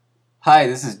Hi,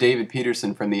 this is David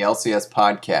Peterson from the LCS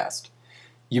Podcast.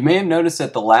 You may have noticed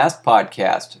that the last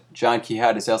podcast, John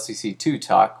Quijada's LCC2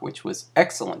 talk, which was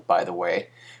excellent by the way,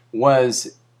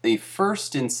 was the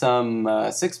first in some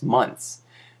 6 months.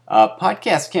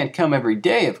 Podcasts can't come every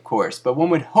day, of course, but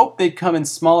one would hope they'd come in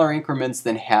smaller increments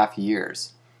than half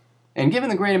years. And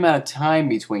given the great amount of time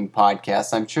between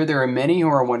podcasts, I'm sure there are many who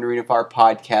are wondering if our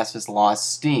podcast has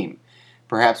lost steam.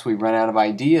 Perhaps we've run out of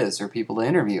ideas or people to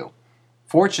interview.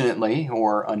 Fortunately,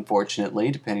 or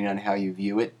unfortunately, depending on how you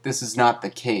view it, this is not the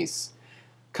case.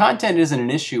 Content isn't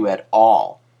an issue at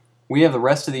all. We have the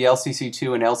rest of the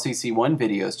LCC2 and LCC1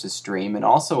 videos to stream, and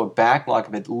also a backlog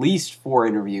of at least 4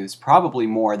 interviews, probably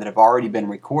more, that have already been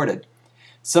recorded.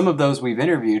 Some of those we've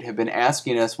interviewed have been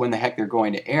asking us when the heck they're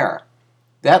going to air.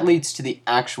 That leads to the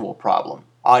actual problem,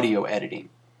 audio editing.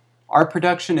 Our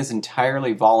production is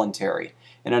entirely voluntary,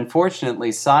 and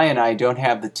unfortunately, Cy and I don't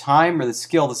have the time or the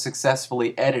skill to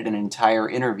successfully edit an entire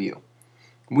interview.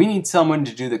 We need someone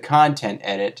to do the content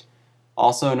edit,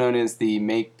 also known as the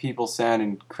make people sound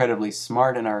incredibly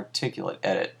smart and articulate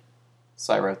edit.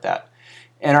 Cy wrote that.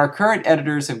 And our current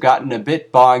editors have gotten a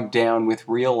bit bogged down with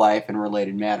real life and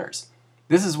related matters.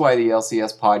 This is why the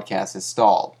LCS podcast has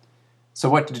stalled. So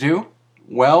what to do?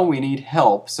 Well, we need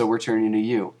help, so we're turning to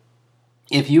you.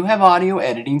 If you have audio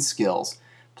editing skills,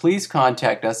 please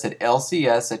contact us at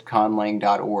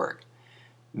lcs@conlang.org.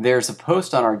 There's a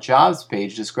post on our jobs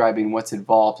page describing what's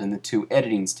involved in the 2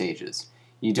 editing stages.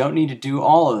 You don't need to do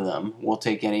all of them. We'll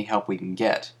take any help we can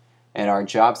get. And our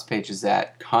jobs page is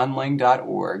at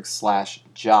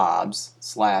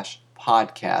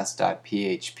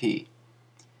conlang.org/jobs/podcast.php.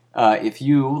 If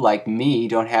you, like me,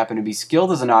 don't happen to be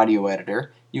skilled as an audio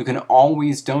editor, you can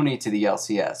always donate to the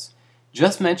LCS.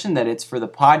 Just mention that it's for the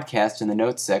podcast in the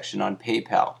notes section on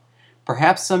PayPal.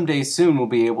 Perhaps someday soon we'll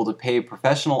be able to pay a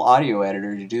professional audio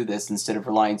editor to do this instead of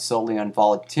relying solely on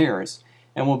volunteers,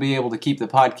 and we'll be able to keep the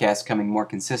podcast coming more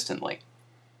consistently.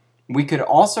 We could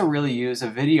also really use a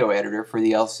video editor for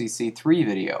the LCC3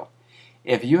 video.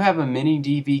 If you have a mini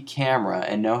DV camera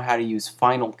and know how to use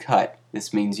Final Cut,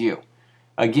 this means you.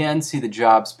 Again, see the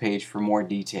jobs page for more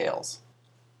details.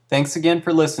 Thanks again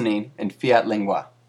for listening, and Fiat Lingua.